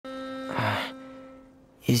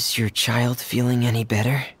Is your child feeling any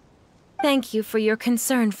better? Thank you for your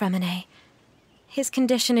concern, Freminet. His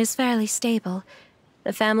condition is fairly stable.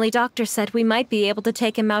 The family doctor said we might be able to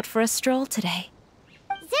take him out for a stroll today.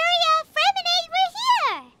 Zuria, Freminet, we're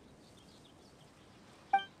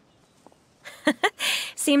here!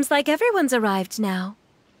 Seems like everyone's arrived now.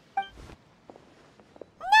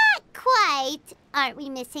 Not quite. Aren't we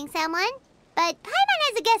missing someone? But Paimon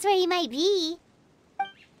has a guess where he might be.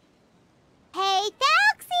 Hey,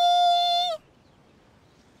 Thelxie!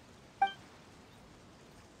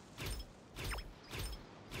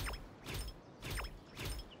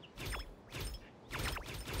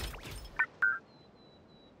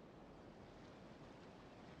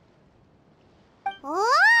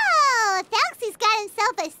 Whoa! Thelxie's got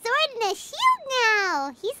himself a sword and a shield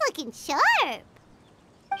now! He's looking sharp!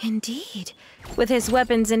 Indeed. With his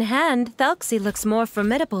weapons in hand, Thelxie looks more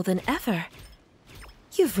formidable than ever.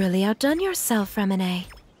 You've really outdone yourself, Freminet.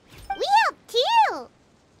 We helped too!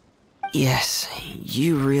 Yes,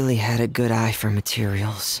 you really had a good eye for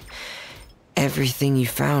materials. Everything you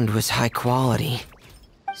found was high quality.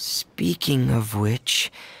 Speaking of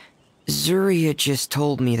which, Zuria just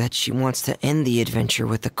told me that she wants to end the adventure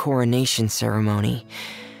with the coronation ceremony.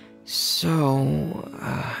 So,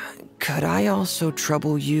 could I also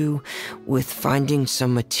trouble you with finding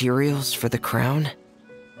some materials for the crown?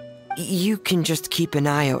 You can just keep an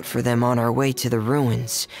eye out for them on our way to the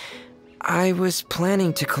ruins. I was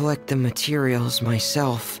planning to collect the materials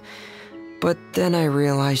myself, but then I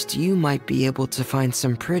realized you might be able to find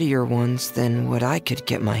some prettier ones than what I could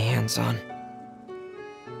get my hands on.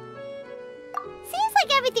 Seems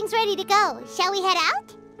like everything's ready to go. Shall we head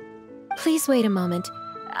out? Please wait a moment.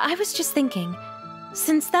 I was just thinking,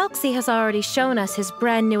 since Thelxie has already shown us his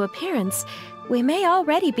brand new appearance, we may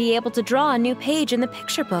already be able to draw a new page in the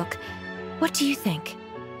picture book. What do you think?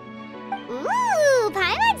 Ooh,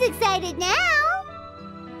 Paimon's excited now!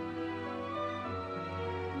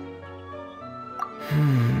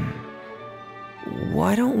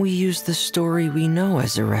 Why don't we use the story we know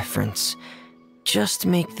as a reference? Just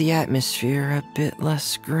make the atmosphere a bit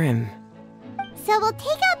less grim. So we'll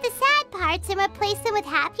take out the sad parts and replace them with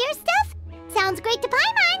happier stuff? Sounds great to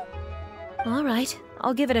Paimon! All right,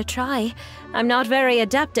 I'll give it a try. I'm not very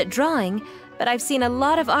adept at drawing, but I've seen a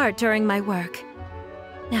lot of art during my work.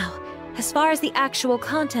 Now, as far as the actual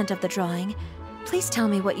content of the drawing, please tell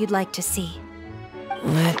me what you'd like to see.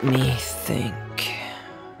 Let me think.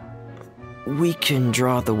 We can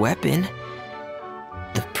draw the weapon.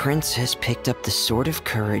 The prince has picked up the Sword of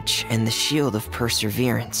Courage and the Shield of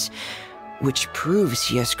Perseverance, which proves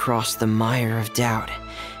he has crossed the mire of doubt,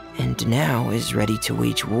 and now is ready to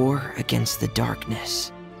wage war against the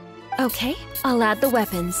darkness. Okay, I'll add the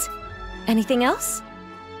weapons. Anything else?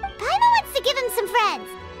 Paimon wants to give him some friends.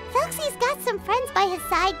 Thelxie's got some friends by his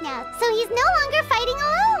side now, so he's no longer fighting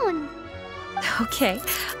alone. Okay,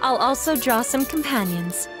 I'll also draw some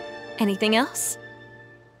companions. Anything else?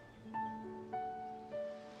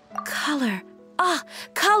 Color. Ah,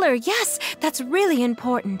 color, yes! That's really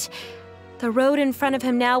important. The road in front of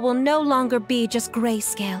him now will no longer be just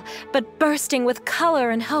grayscale, but bursting with color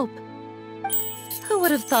and hope. Who would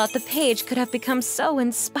have thought the page could have become so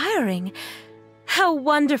inspiring? How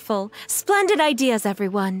wonderful! Splendid ideas,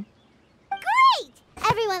 everyone! Great!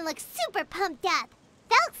 Everyone looks super pumped up.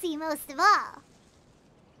 Thelxie most of all.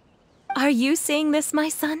 Are you seeing this, my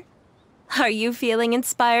son? Are you feeling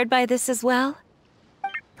inspired by this as well?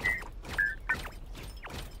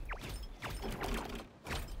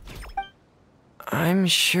 I'm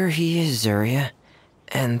sure he is, Zuria.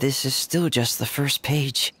 And this is still just the first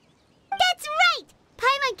page. That's right!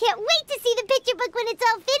 Paimon can't wait to see the picture book when it's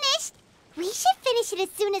all finished. We should finish it as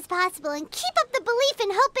soon as possible and keep up the belief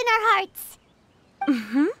and hope in our hearts.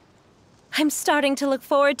 Mm-hmm. I'm starting to look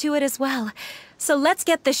forward to it as well. So let's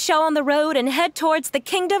get the show on the road and head towards the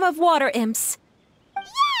Kingdom of Water Imps.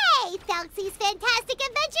 Yay! Thelxie's fantastic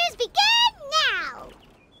adventures begin now!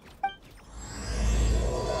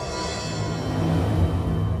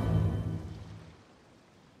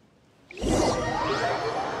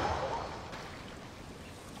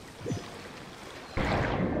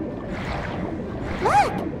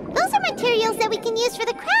 Look! Those are materials that we can use for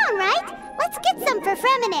the crown, right? Let's get some for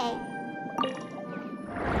Freminet.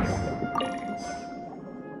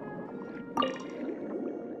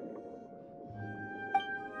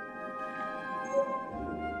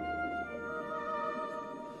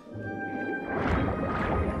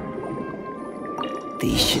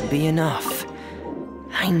 These should be enough.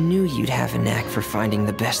 I knew you'd have a knack for finding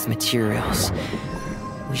the best materials.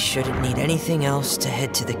 We shouldn't need anything else to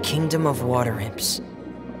head to the Kingdom of Water Imps.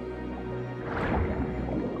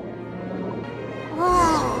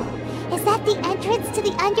 Whoa! the entrance to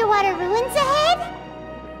the underwater ruins ahead?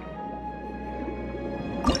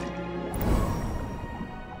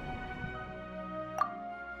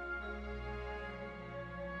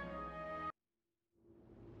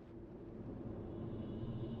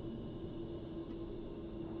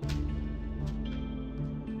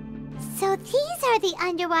 So these are the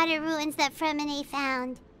underwater ruins that Freminet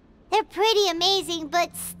found. They're pretty amazing,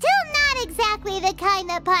 but still not exactly the kind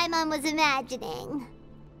that Paimon was imagining.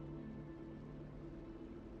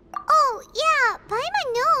 Oh, yeah,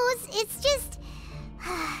 Paimon knows. It's just...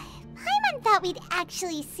 Paimon thought we'd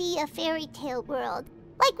actually see a fairy tale world.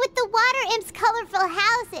 Like with the water imps' colorful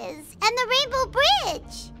houses and the Rainbow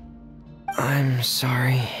Bridge. I'm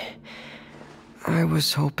sorry. I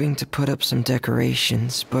was hoping to put up some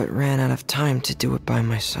decorations, but ran out of time to do it by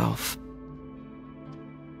myself.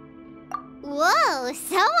 Whoa,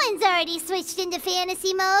 someone's already switched into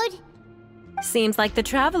fantasy mode. Seems like the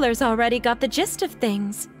travelers already got the gist of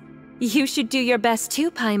things. You should do your best too,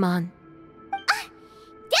 Paimon.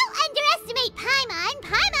 Don't underestimate Paimon!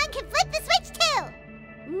 Paimon can flip the switch too!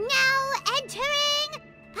 Now entering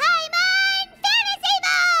Paimon Fantasy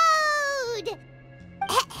Mode!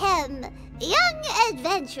 Ahem. Young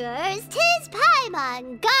adventurers, 'tis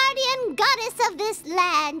Paimon, guardian goddess of this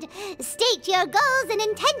land. State your goals and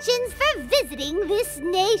intentions for visiting this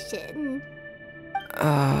nation.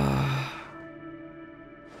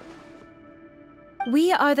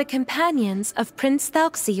 We are the companions of Prince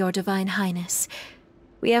Thelxie, your Divine Highness.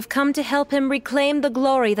 We have come to help him reclaim the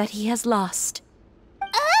glory that he has lost.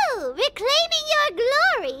 Oh, reclaiming your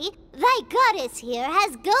glory? Thy goddess here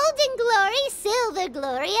has golden glory, silver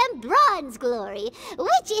glory, and bronze glory.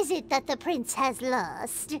 Which is it that the prince has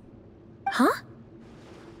lost? Huh?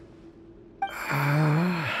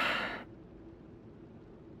 Not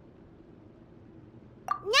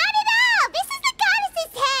at all! This is the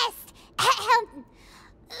goddess's test!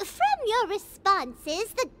 From your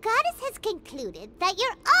responses, the goddess has concluded that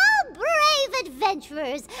you're all brave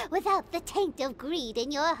adventurers without the taint of greed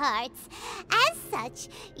in your hearts. As such,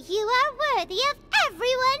 you are worthy of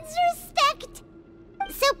everyone's respect.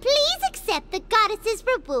 So please accept the goddess's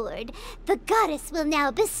reward. The goddess will now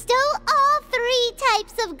bestow all 3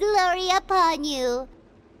 types of glory upon you.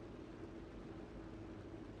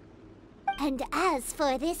 And as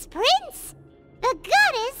for this prince, the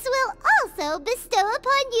goddess will also bestow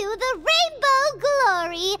upon you the rainbow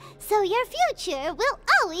glory, so your future will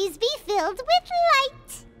always be filled with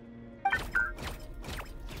light.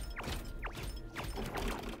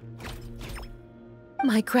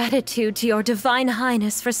 My gratitude to your Divine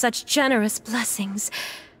Highness for such generous blessings.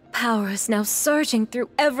 Power is now surging through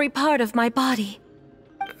every part of my body.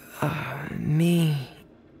 Me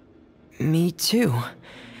too.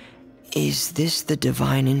 Is this the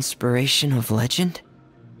divine inspiration of legend?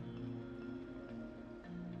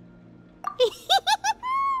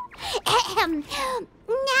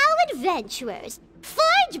 Now, adventurers,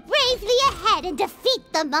 forge bravely ahead and defeat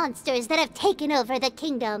the monsters that have taken over the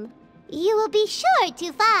kingdom. You will be sure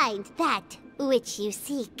to find that which you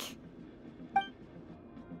seek.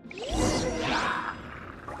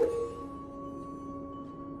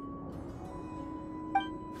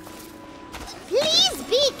 Please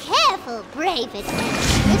be careful, brave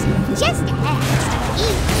adventurers. Just ahead are some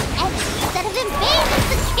evil enemies that have invaded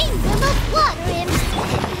the kingdom of water imps.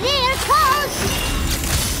 They're called...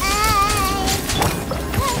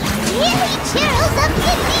 Really churls of the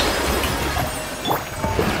deep.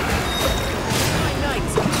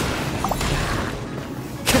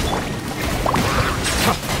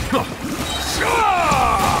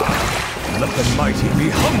 Let the mighty be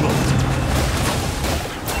humbled.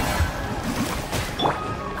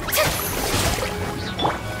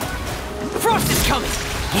 Frost is coming!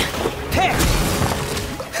 There!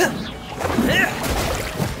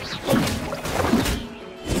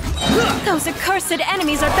 Those accursed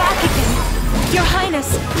enemies are back again. Your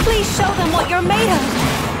Highness, please show them what you're made of.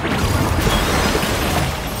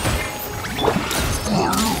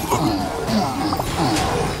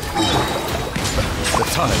 The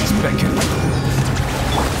tides beckon.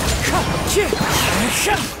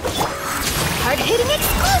 Hard-hitting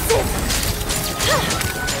exclusive!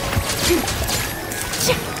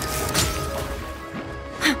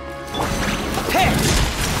 Pair!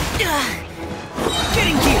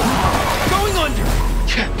 Getting gear! Going under!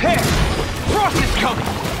 Pair! Frost is coming!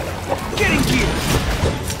 Getting gear!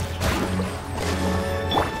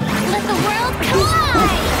 Let the world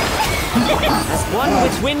collide! As one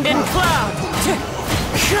with wind and cloud!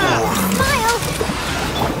 Smile!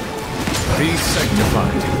 Be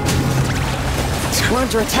sanctified. We're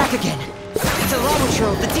under attack again! It's a arbiter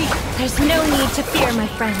of the deep! There's no need to fear, my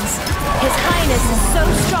friends. His Highness is so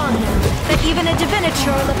strong now that even a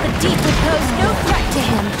diviniture of the deep would pose no threat to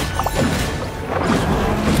him.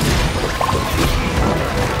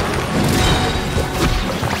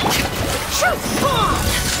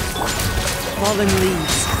 Fallen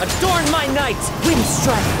leaves, adorn my night! Wind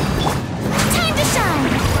strike! Time to shine!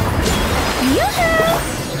 Yoo-hoo!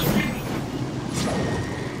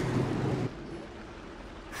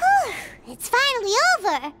 It's finally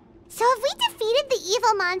over! So have we defeated the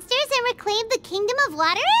evil monsters and reclaimed the Kingdom of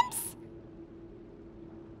Water Imps?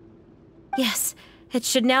 Yes, it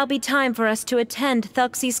should now be time for us to attend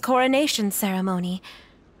Thelxie's coronation ceremony.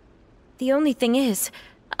 The only thing is,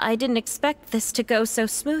 I didn't expect this to go so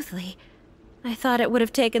smoothly. I thought it would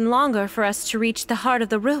have taken longer for us to reach the heart of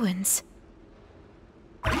the ruins.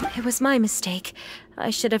 It was my mistake. I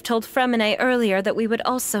should have told Freminet earlier that we would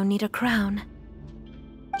also need a crown.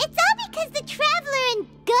 It's all because the Traveler and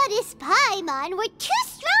Goddess Paimon were too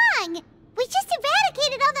strong! We just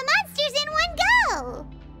eradicated all the monsters in one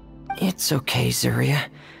go! It's okay, Zuria.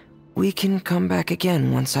 We can come back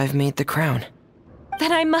again once I've made the crown.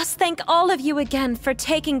 Then I must thank all of you again for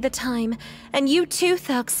taking the time, and you too,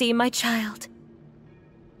 Thelxie, my child.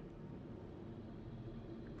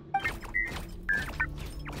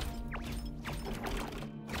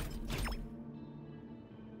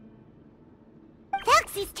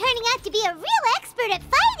 Thelxie's turning out to be a real expert at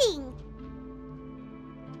fighting!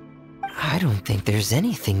 I don't think there's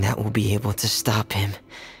anything that will be able to stop him.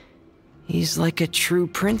 He's like a true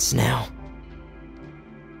prince now.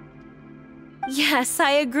 Yes,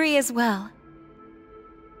 I agree as well.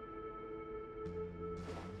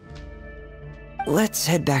 Let's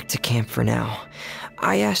head back to camp for now.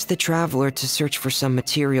 I asked the Traveler to search for some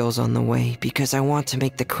materials on the way because I want to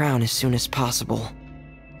make the crown as soon as possible.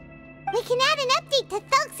 We can add an update to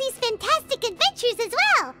Thelxie's fantastic adventures as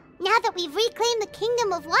well! Now that we've reclaimed the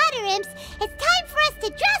Kingdom of Water Imps, it's time for us to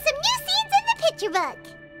draw some new scenes in the picture book!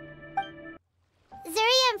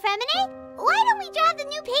 Zuria and Freminet, why don't we draw the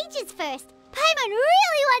new pages first? Paimon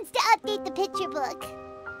really wants to update the picture book.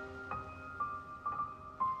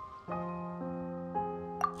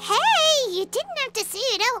 Hey, you didn't have to say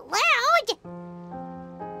it out loud!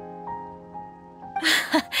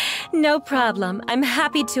 No problem. I'm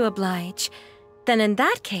happy to oblige. Then in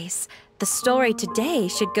that case, the story today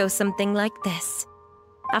should go something like this.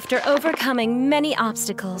 After overcoming many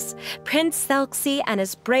obstacles, Prince Thelxie and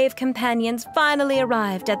his brave companions finally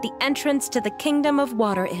arrived at the entrance to the Kingdom of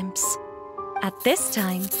Water Imps. At this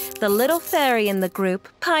time, the little fairy in the group,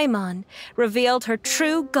 Paimon, revealed her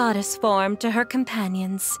true goddess form to her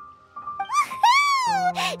companions.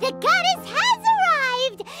 Woohoo! The goddess has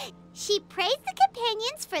arrived! She praised the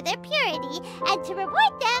companions for their purity, and to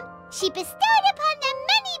reward them, she bestowed upon them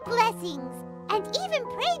many blessings, and even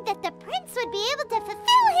prayed that the prince would be able to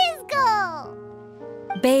fulfill his goal.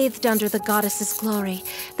 Bathed under the goddess's glory,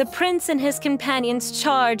 the prince and his companions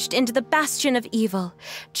charged into the bastion of evil,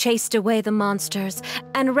 chased away the monsters,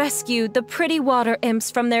 and rescued the pretty water imps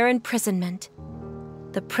from their imprisonment.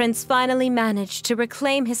 The prince finally managed to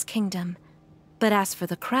reclaim his kingdom. But as for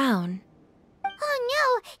the crown... Oh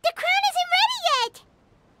no! The crown isn't ready yet!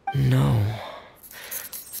 No.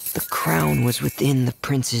 The crown was within the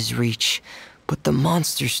prince's reach, but the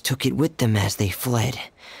monsters took it with them as they fled.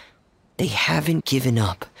 They haven't given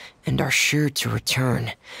up and are sure to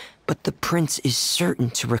return, but the prince is certain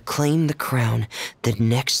to reclaim the crown the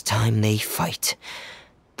next time they fight.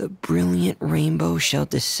 The brilliant rainbow shall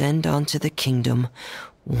descend onto the kingdom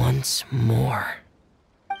once more.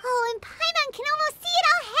 Oh, and Paimon can almost see it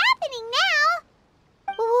all happening now!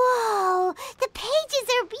 Whoa! The pages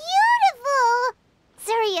are beautiful!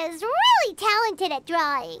 Zuria is really talented at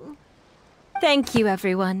drawing. Thank you,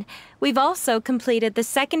 everyone. We've also completed the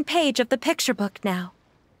second page of the picture book now.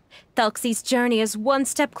 Thelxie's journey is one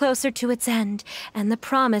step closer to its end, and the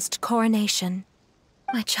promised coronation.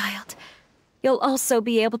 My child, you'll also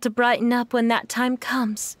be able to brighten up when that time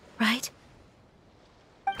comes, right?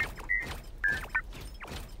 I'm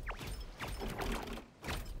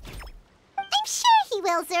sure he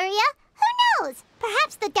will, Zuria. Who knows?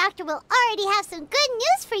 Perhaps the doctor will already have some good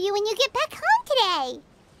news for you when you get back home today.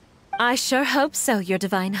 I sure hope so, Your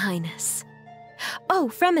Divine Highness. Oh,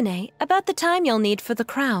 Freminet, about the time you'll need for the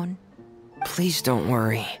crown. Please don't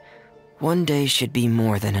worry. One day should be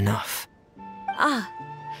more than enough. Ah,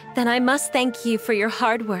 then I must thank you for your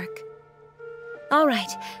hard work. All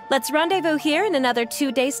right, let's rendezvous here in another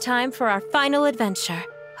 2 days' time for our final adventure,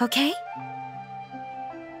 okay?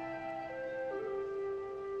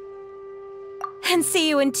 And see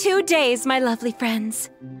you in 2 days, my lovely friends.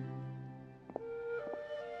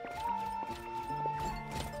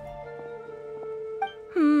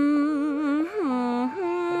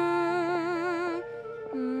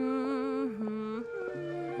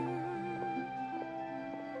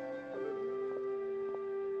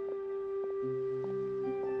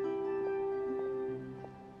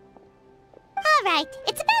 Alright,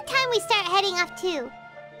 it's about time we start heading off too. You've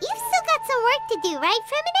still got some work to do, right,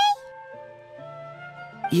 Freminet?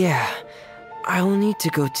 Yeah, I'll need to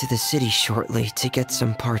go to the city shortly to get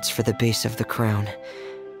some parts for the base of the crown.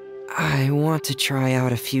 I want to try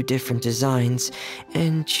out a few different designs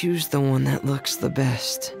and choose the one that looks the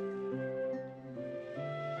best.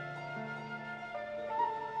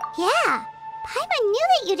 Yeah, Paimon knew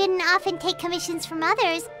that you didn't often take commissions from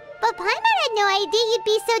others, but Paimon had no idea you'd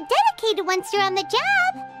be so dedicated once you're on the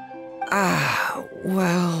job.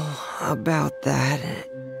 Well, about that,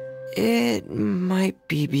 it might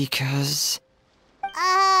be because...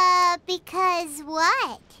 Because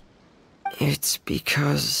what? It's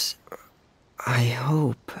because... I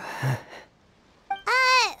hope...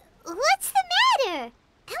 What's the matter? And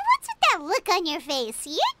what's with that look on your face?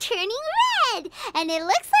 You're turning red, and it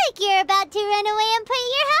looks like you're about to run away and put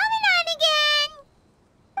your helmet on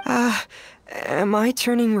again. Am I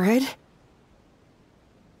turning red?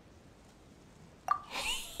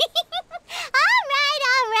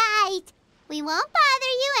 All right. We won't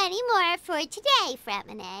bother you anymore for today,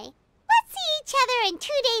 Freminet. Let's see each other in 2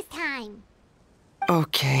 days' time.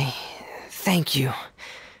 Okay, thank you.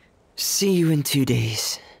 See you in 2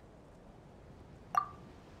 days.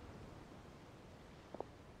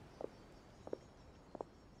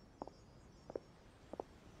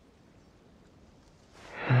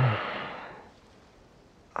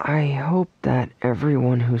 I hope that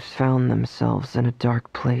everyone who's found themselves in a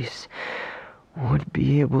dark place would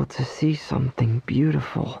be able to see something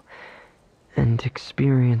beautiful and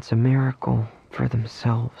experience a miracle for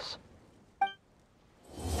themselves.